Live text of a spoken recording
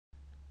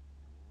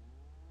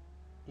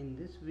In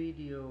this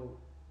video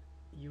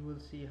you will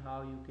see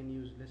how you can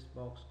use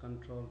ListBox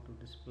control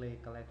to display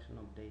a collection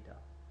of data.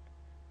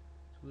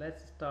 So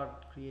let's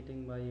start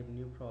creating by a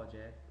new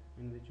project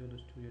in Visual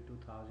Studio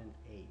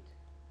 2008.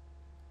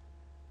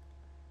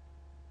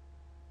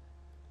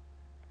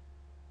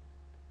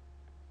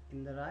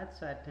 In the right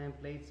side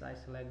templates, I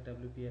select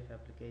WPF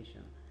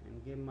application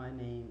and give my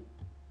name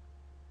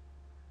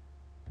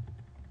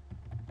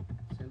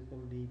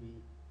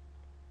SimpleDB.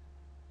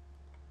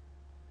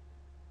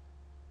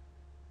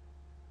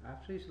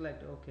 After you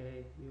select OK,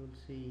 you will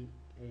see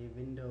a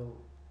window,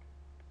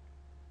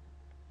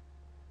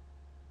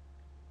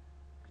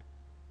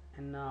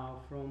 and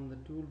now from the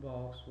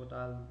toolbox what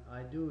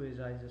I do is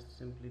I just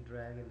simply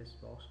drag a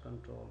ListBox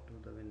control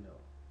to the window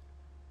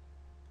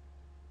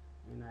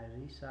and I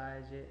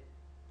resize it.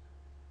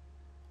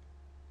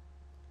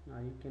 Now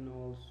you can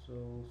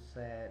also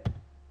set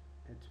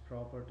its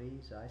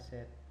properties. I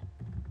set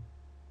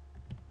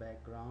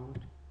background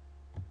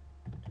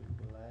to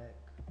black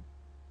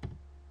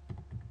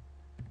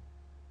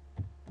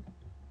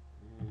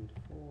and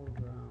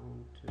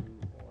foreground to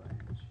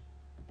orange.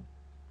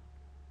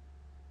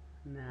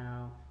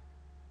 Now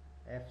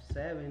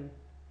F7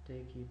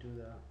 take you to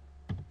the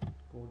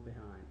code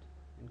behind.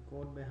 In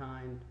code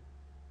behind,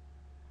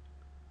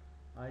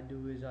 I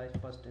do is I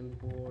first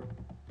import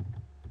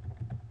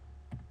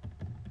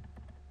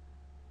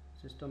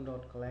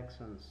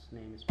system.collections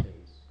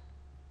namespace.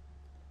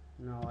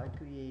 Now I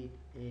create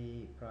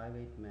a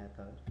private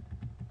method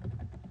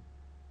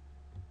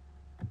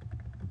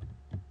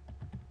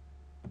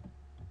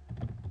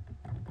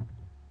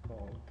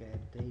called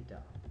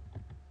getData.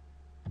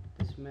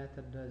 This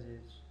method does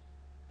is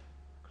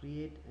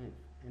create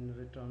and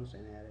returns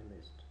an array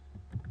list.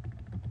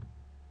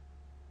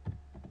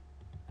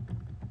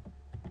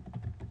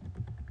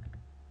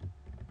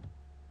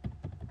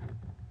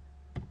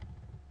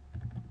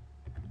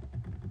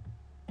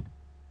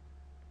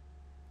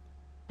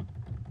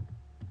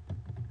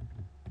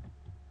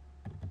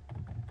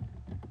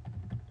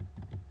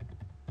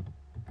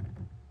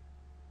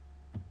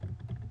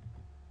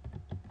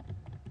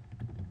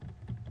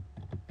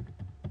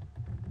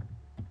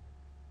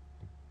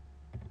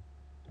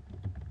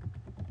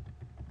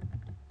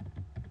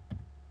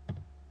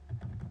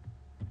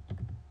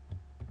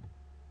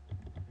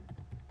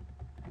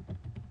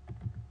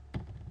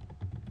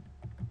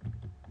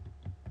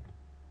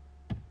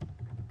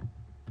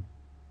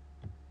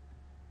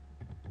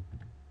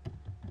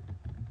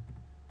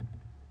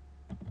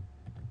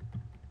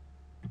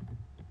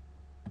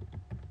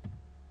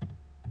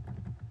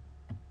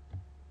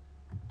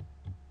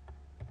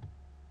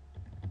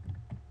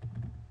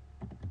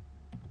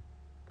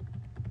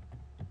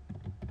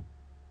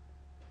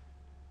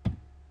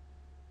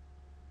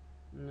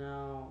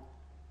 Now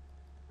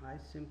I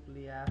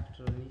simply,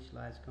 after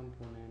initialize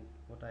component,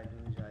 what I do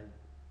is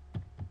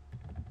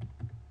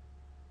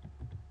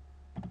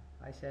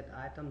I set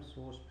item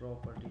source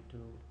property to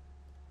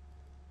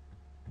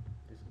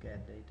this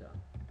getData.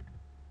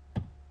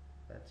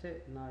 That's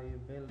it. Now you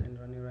build and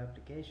run your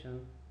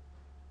application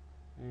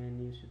and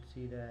you should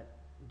see that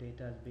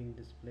data is being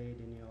displayed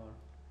in your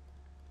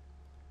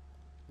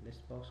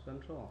ListBox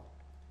control.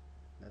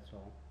 That's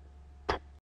all.